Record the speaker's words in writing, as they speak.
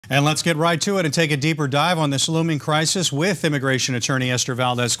And let's get right to it and take a deeper dive on this looming crisis with immigration attorney Esther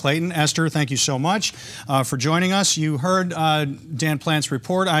Valdez-Clayton. Esther, thank you so much for joining us. You heard Dan Plant's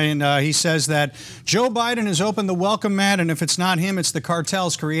report, and he says that Joe Biden has opened the welcome mat, and if it's not him, it's the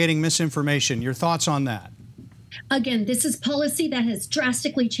cartels creating misinformation. Your thoughts on that? Again, this is policy that has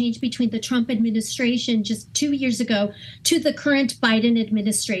drastically changed between the Trump administration just 2 years ago to the current Biden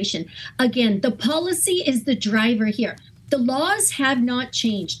administration. Again, the policy is the driver here. The laws have not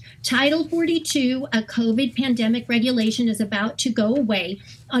changed. Title 42, a COVID pandemic regulation, is about to go away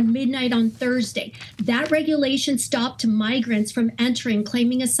on midnight on Thursday. That regulation stopped migrants from entering,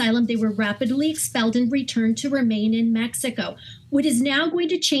 claiming asylum. They were rapidly expelled and returned to remain in Mexico. What is now going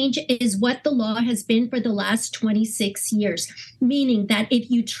to change is what the law has been for the last 26 years, meaning that if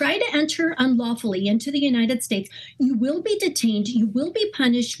you try to enter unlawfully into the United States, you will be detained, you will be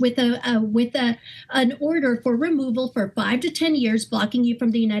punished with an order for removal for 5 to 10 years, blocking you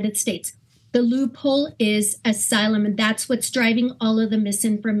from the United States. The loophole is asylum, and that's what's driving all of the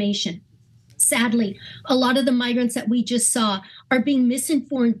misinformation. Sadly, a lot of the migrants that we just saw are being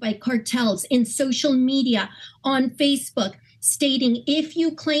misinformed by cartels in social media, on Facebook, stating if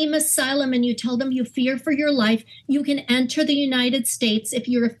you claim asylum and you tell them you fear for your life, you can enter the United States. If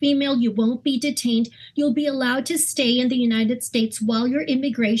you're a female, you won't be detained. You'll be allowed to stay in the United States while your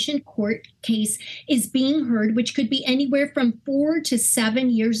immigration court case is being heard, which could be anywhere from 4 to 7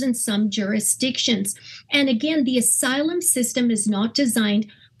 years in some jurisdictions. And again, the asylum system is not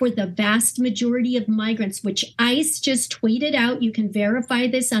designed for the vast majority of migrants, which ICE just tweeted out. You can verify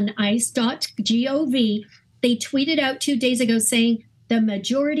this on ice.gov. They tweeted out 2 days ago saying the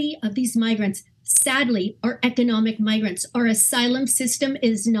majority of these migrants, sadly, are economic migrants. Our asylum system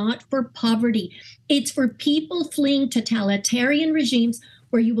is not for poverty. It's for people fleeing totalitarian regimes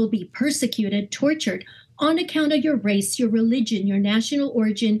where you will be persecuted, tortured on account of your race, your religion, your national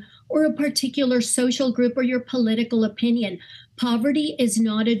origin, or a particular social group or your political opinion. Poverty is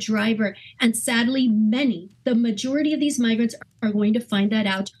not a driver. And sadly, the majority of these migrants are going to find that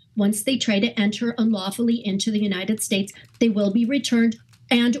out. Once they try to enter unlawfully into the United States, they will be returned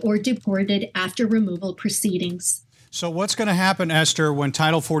and or deported after removal proceedings. So what's going to happen, Esther, when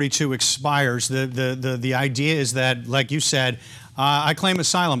Title 42 expires? The idea is that, like you said, I claim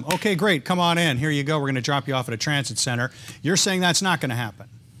asylum. Okay, great. Come on in. Here you go. We're going to drop you off at a transit center. You're saying that's not going to happen.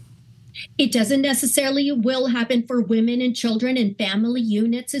 It doesn't necessarily will happen for women and children and family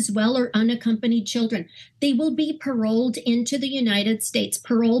units as well, or unaccompanied children. They will be paroled into the United States.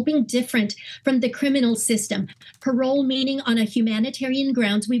 Parole being different from the criminal system. Parole meaning on a humanitarian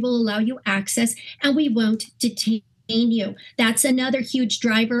grounds, we will allow you access and we won't detain you. That's another huge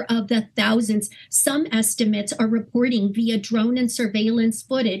driver of the thousands. Some estimates are reporting via drone and surveillance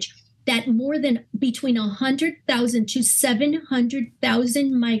footage that more than between 100,000 to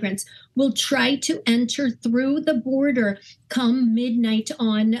 700,000 migrants will try to enter through the border come midnight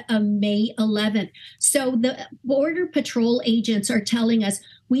on May 11th. So the Border Patrol agents are telling us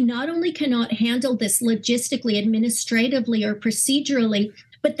we not only cannot handle this logistically, administratively, or procedurally,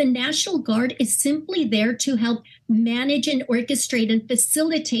 but the National Guard is simply there to help manage and orchestrate and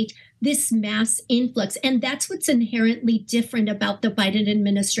facilitate this mass influx. And that's what's inherently different about the Biden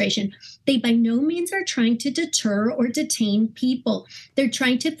administration. They by no means are trying to deter or detain people. They're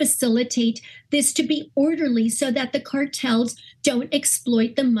trying to facilitate this to be orderly so that the cartels don't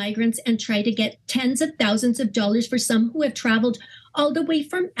exploit the migrants and try to get tens of thousands of dollars for some who have traveled all the way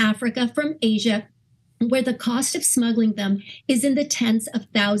from Africa, from Asia, where the cost of smuggling them is in the tens of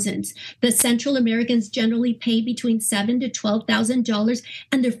thousands. The Central Americans generally pay between $7,000 to $12,000,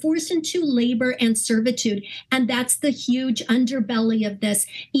 and they're forced into labor and servitude. And that's the huge underbelly of this.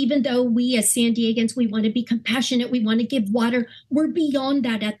 Even though we as San Diegans, we want to be compassionate, we want to give water, we're beyond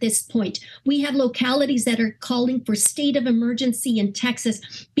that at this point. We have localities that are calling for state of emergency in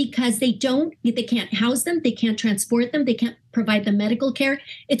Texas because they can't house them, they can't transport them, they can't provide the medical care.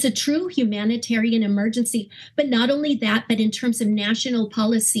 It's a true humanitarian emergency. But not only that, but in terms of national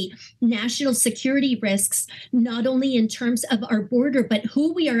policy, national security risks, not only in terms of our border, but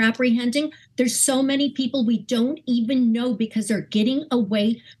who we are apprehending. There's so many people we don't even know because they're getting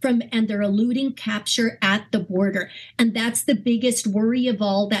away from and they're eluding capture at the border. And that's the biggest worry of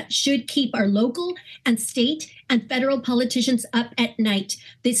all that should keep our local and state and federal politicians up at night.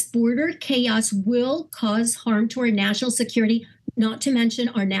 This border chaos will cause harm to our national security, not to mention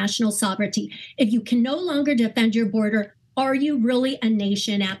our national sovereignty. If you can no longer defend your border, are you really a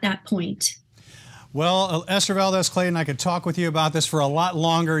nation at that point? Well, Esther Valdez-Clayton, I could talk with you about this for a lot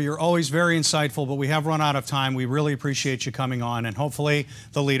longer. You're always very insightful, but we have run out of time. We really appreciate you coming on, and hopefully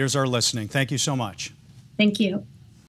the leaders are listening. Thank you so much. Thank you.